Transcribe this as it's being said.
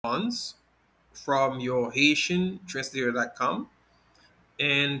response from your Haitian Translator.com,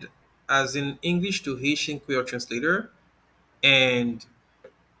 and as in English to Haitian Creole translator and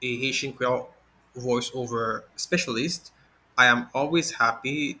a Haitian Creole voiceover specialist, I am always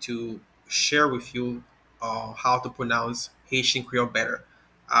happy to share with you how to pronounce Haitian Creole better.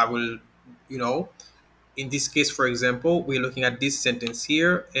 I will, you know, in this case, for example, we're looking at this sentence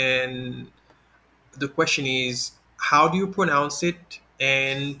here, and the question is, how do you pronounce it,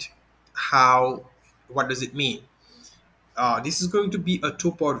 and how, what does it mean? This is going to be a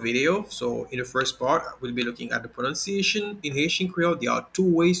two-part video. So in the first part, we'll be looking at the pronunciation in Haitian Creole. There are two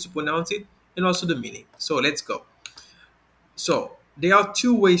ways to pronounce it, and also the meaning. So let's go. So there are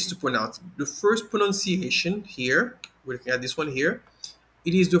two ways to pronounce it. The first pronunciation here, we're looking at this one here.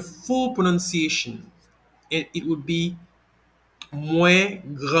 It is the full pronunciation, and it would be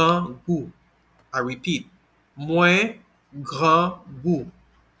Mwen, grangou. I repeat, Mwen, grangou.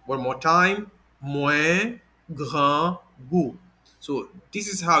 One more time, Mwen, grangou. So this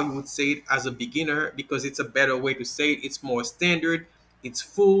is how you would say it as a beginner, because it's a better way to say it. It's more standard. It's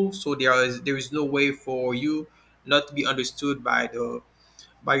full, so there is no way for you not to be understood by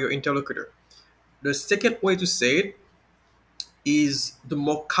your interlocutor. The second way to say it is the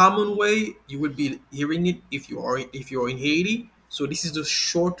more common way you will be hearing it if you're in Haiti. So this is the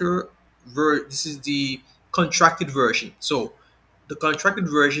shorter this is the contracted version. So the contracted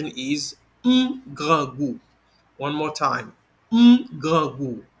version is un grand goût. One more time. Un grand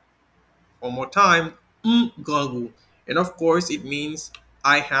goût. One more time. Un grand goût. And of course it means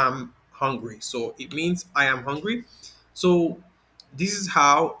I am hungry. So it means I am hungry. So this is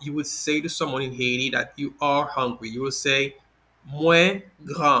how you would say to someone in Haiti that you are hungry. You will say Mwen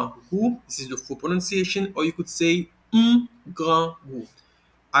grand goût. This is the full pronunciation, or you could say un grand goût.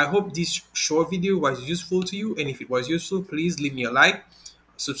 I hope this short video was useful to you, and if it was useful, please leave me a like,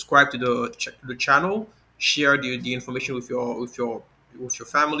 subscribe to the channel, share the information with your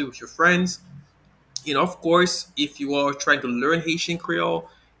family, with your friends. And of course, if you are trying to learn Haitian Creole,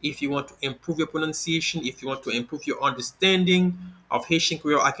 if you want to improve your pronunciation, if you want to improve your understanding of Haitian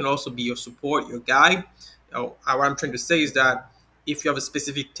Creole, I can also be your support, your guide. What I'm trying to say is that if you have a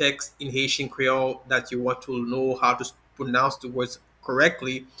specific text in Haitian Creole that you want to know how to pronounce the words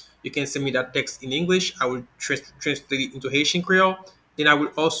correctly, you can send me that text in English. I will translate it into Haitian Creole. Then I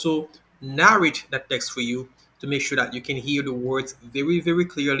will also narrate that text for you to make sure that you can hear the words very, very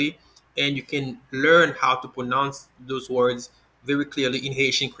clearly, and you can learn how to pronounce those words very clearly in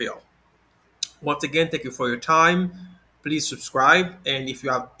Haitian Creole. Once again, thank you for your time. Please subscribe, and if you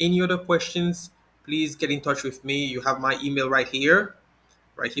have any other questions, please get in touch with me. You have my email right here.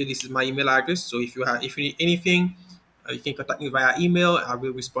 Right here, this is my email address. So if you need anything, you can contact me via email. I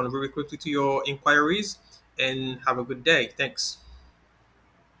will respond very quickly to your inquiries, and have a good day. Thanks.